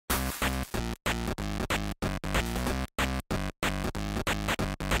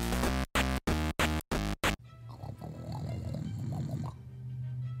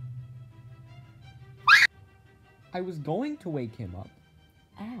I was going to wake him up.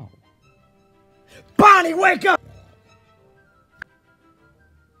 Ow. Bonnie, wake up!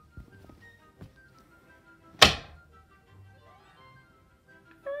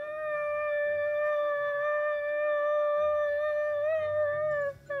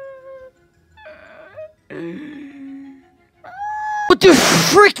 What the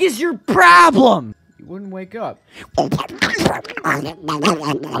frick is your problem? You wouldn't wake up. Oh,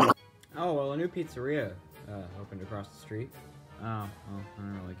 well, a new pizzeria opened across the street. Oh, well, I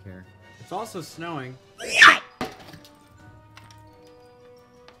don't really care. It's also snowing.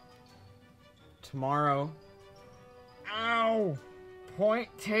 Tomorrow. Ow! Point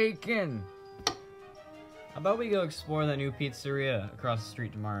taken. How about we go explore that new pizzeria across the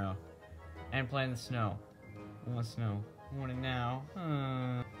street tomorrow? And play in the snow. I want snow. I want it now.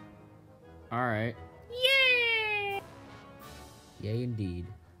 Alright. Yay! Yay, indeed.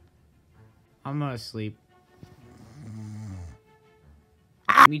 I'm gonna sleep.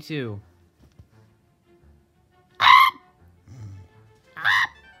 Me too.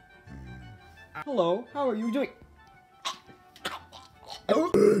 Hello, how are you doing?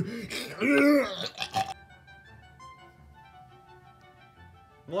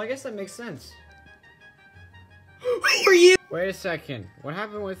 Well, I guess that makes sense. Who are you? Wait a second. What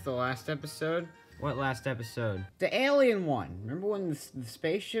happened with the last episode? What last episode? The alien one. Remember when the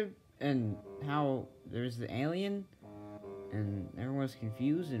spaceship and how there's the alien? And everyone was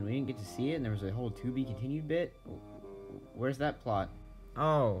confused and we didn't get to see it and there was a whole to be continued bit? Where's that plot?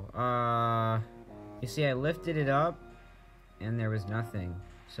 Oh, you see I lifted it up and there was nothing.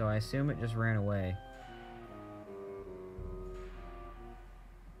 So I assume it just ran away.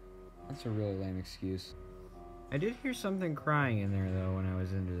 That's a really lame excuse. I did hear something crying in there though when I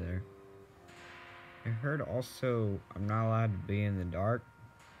was into there. I heard also I'm not allowed to be in the dark.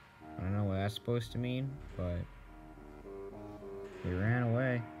 I don't know what that's supposed to mean, but he ran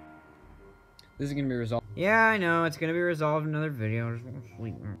away. This is gonna be resolved. Yeah, I know, it's gonna be resolved in another video. I just want to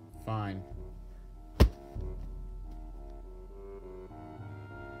sleep. Fine.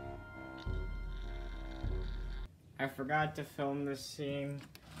 I forgot to film this scene,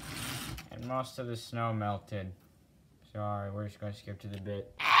 and most of the snow melted. Sorry, we're just gonna skip to the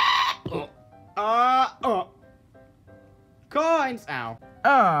bit. Coins!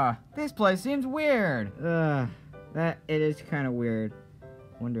 Ow. This place seems weird. That it is kind of weird.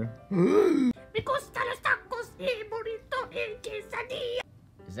 Wonder.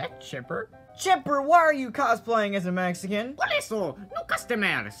 Is that Chipper? Chipper, why are you cosplaying as a Mexican? Por eso, no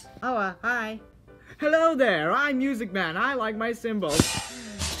customers. Oh, hi. Hello there, I'm Music Man. I like my symbols.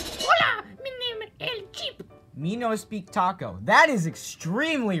 Hola, mi name is El Chip. Me no speak taco. That is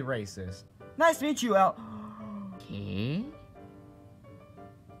extremely racist. Nice to meet you, El. Okay.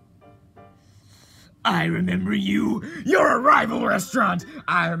 I remember you. You're a rival restaurant.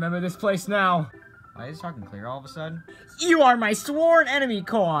 I remember this place now. Why is he talking clear all of a sudden? You are my sworn enemy,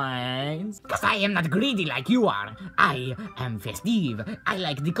 Coins. Because I am not greedy like you are. I am festive. I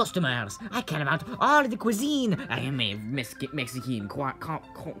like the customers. I care about all the cuisine. I am a Mexican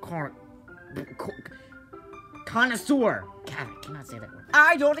connoisseur. God, I cannot say that word.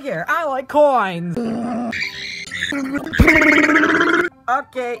 I don't care. I like coins.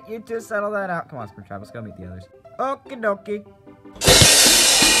 Okay, you two settle that out. Come on, Springtrap, let's go meet the others. Okie dokie.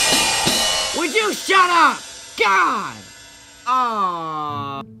 Would you shut up? God!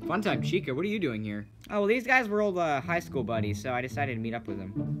 Aww. Fun time, Chica, what are you doing here? Oh, well, these guys were old high school buddies, so I decided to meet up with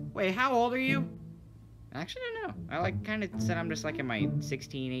them. Wait, how old are you? Actually, I don't know. I kind of said I'm just like in my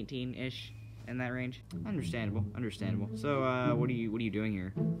 16, 18-ish, in that range. Understandable, understandable. So, what are you doing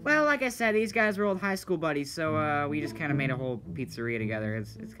here? Well, like I said, these guys were old high school buddies, so, we just kind of made a whole pizzeria together.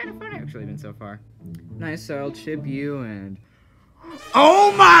 It's kind of fun, actually, been so far. Nice, so I'll chip you and...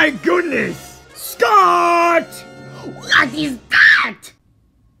 Oh my goodness! Scott! What is that?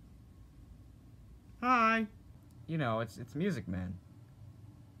 Hi. You know, it's Music Man.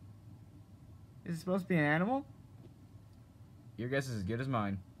 Is it supposed to be an animal? Your guess is as good as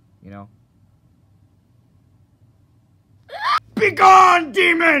mine, you know. Begone,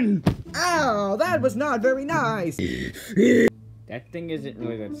 demon! Oh, that was not very nice. That thing isn't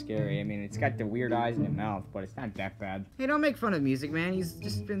really that scary. I mean, it's got the weird eyes and the mouth, but it's not that bad. Hey, don't make fun of Music Man. He's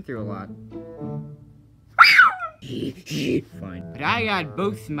just been through a lot. Fine. But I got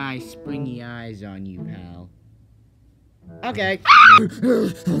both my springy eyes on you, pal. Okay.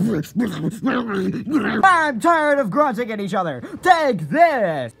 I'm tired of grunting at each other. Take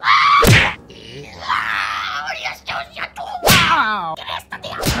this! Wow!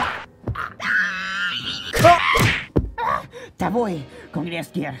 Te voy con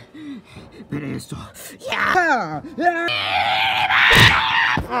Greskier. Pero esto. ¡Ya!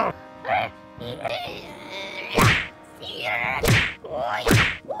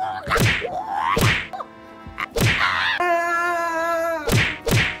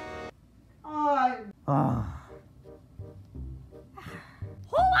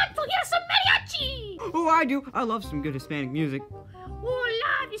 Who wants to hear some mariachi? Oh, I do. I love some good Hispanic music.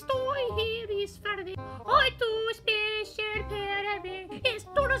 Hola, estoy here this Friday. Hoy tu special para mí. Es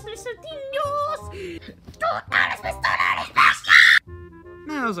todos los niños. Tú eres mi historia especial.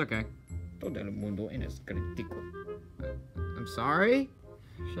 No, it was okay. Todo el mundo es crítico. I'm sorry.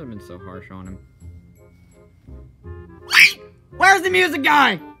 Should have been so harsh on him. Where's the music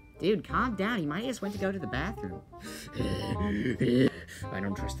guy? Dude, calm down. He might just went to go to the bathroom. I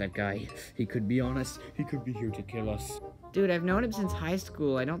don't trust that guy. He could be honest. He could be here to kill us. Dude, I've known him since high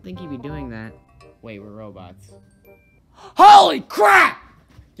school. I don't think he'd be doing that. Wait, we're robots. Holy crap!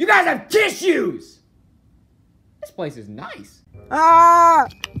 You guys have tissues! This place is nice. Ah!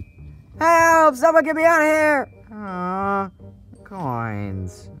 Help! Someone get me out of here!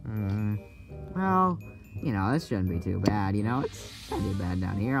 Coins. Well, you know, this shouldn't be too bad, you know? It's not too bad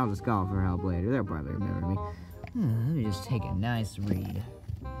down here. I'll just call for help later. They'll probably remember me. Let me just take a nice read.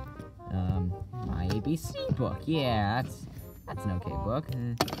 My ABC book. Yeah, that's an okay book.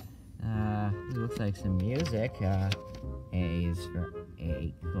 It looks like some music. A is for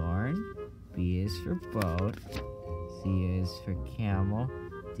acorn. B is for boat. C is for camel.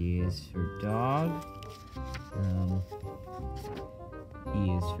 D is for dog.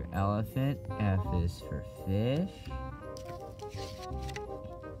 E is for elephant. F is for fish.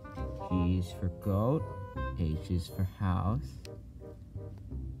 G is for goat. H is for house.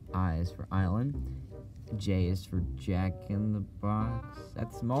 I is for island. J is for Jack in the Box.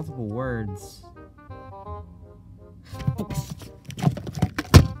 That's multiple words.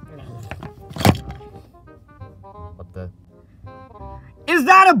 What the? Is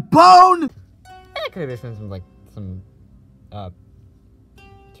that a bone? That could have been some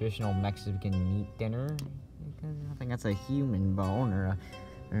traditional Mexican meat dinner. I don't think that's a human bone or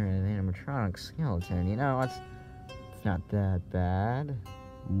an animatronic skeleton. You know, it's not that bad.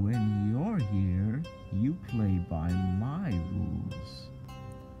 When you're here, you play by my rules.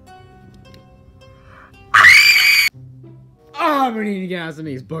 Oh, I'm gonna need to get out some of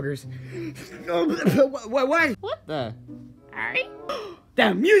these boogers. What? What the? Alright.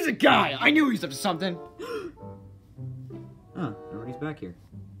 That music guy! I knew he was up to something. Huh, nobody's back here.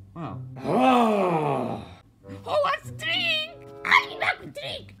 Wow. Oh! Who wants a drink? I'll be back with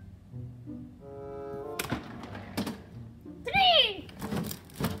drink. Drink!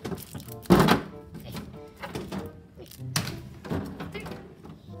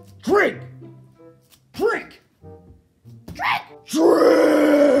 Drink! Drink! Drink!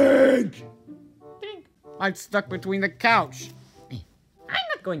 Drink! Drink. I'm stuck between the couch. I'm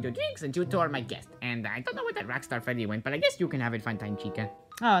not going to drink since you tore my guest. And I don't know where that Rockstar Freddy went, but I guess you can have it fun time, Chica.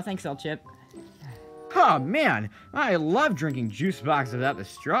 Oh, thanks, El Chip. Oh, man. I love drinking juice boxes without the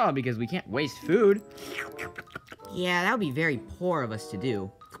straw because we can't waste food. Yeah, that would be very poor of us to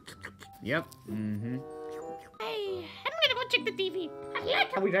do. Yep. Mm-hmm. Hey, I'm gonna go check the TV. I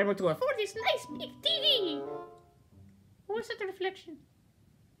like how we were able to afford this nice big TV. What's that reflection?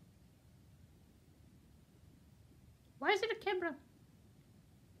 Why is it a camera?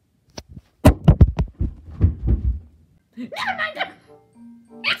 Never mind!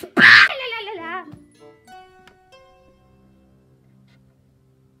 It's back! La, la, la, la.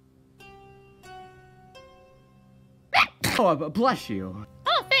 Oh, but bless you.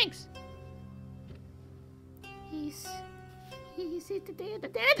 Oh, thanks! Is it the Day of the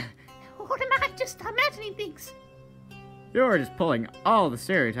Dead? Or am I just imagining things? You're just pulling all the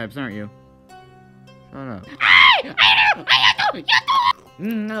stereotypes, aren't you? Shut up. I know! You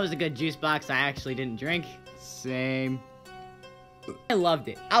do! That was a good juice box I actually didn't drink. Same. I loved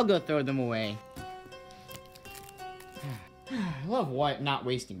it. I'll go throw them away. I love not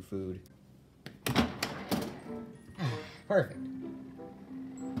wasting food. Perfect.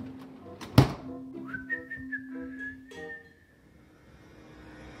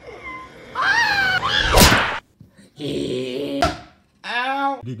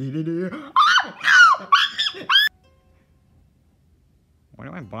 Ow!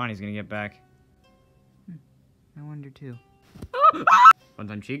 Wonder when Bonnie's gonna get back. I wonder too. Fun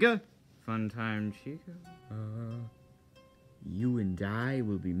time, Chica? Fun time, Chica? You and I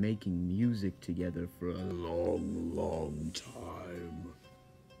will be making music together for a long, long time.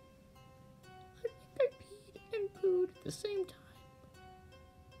 I peed and pooed at the same time.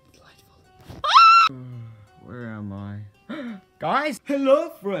 Delightful. Where am I? Guys? Hello,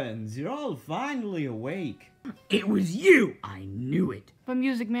 friends. You're all finally awake. It was you! I knew it. But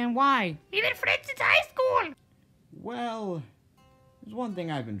Music Man, why? We've been friends since high school. Well, there's one thing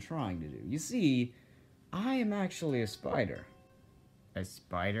I've been trying to do. You see, I am actually a spider. A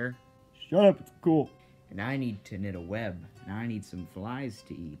spider? Shut up, it's cool. And I need to knit a web, and I need some flies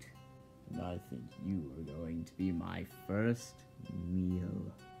to eat. And I think you are going to be my first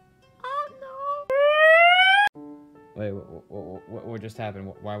meal. Oh Wait, what just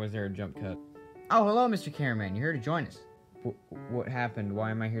happened? Why was there a jump cut? Oh, hello, Mr. Cameraman. You're here to join us. What happened?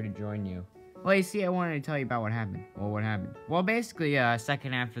 Why am I here to join you? Well, you see, I wanted to tell you about what happened. Well, what happened? Well, basically, a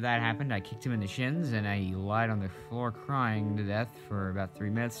second after that happened, I kicked him in the shins, and he lied on the floor crying to death for about 3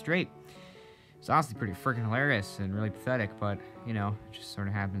 minutes straight. It's honestly pretty freaking hilarious and really pathetic, but, you know, it just sort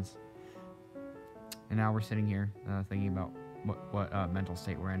of happens. And now we're sitting here, thinking about what mental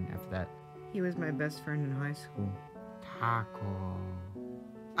state we're in after that. He was my best friend in high school. Taco.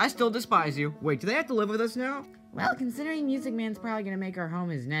 I still despise you. Wait, do they have to live with us now? Well, considering Music Man's probably gonna make our home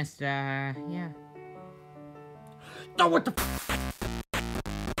his nest, yeah. Oh, what the f?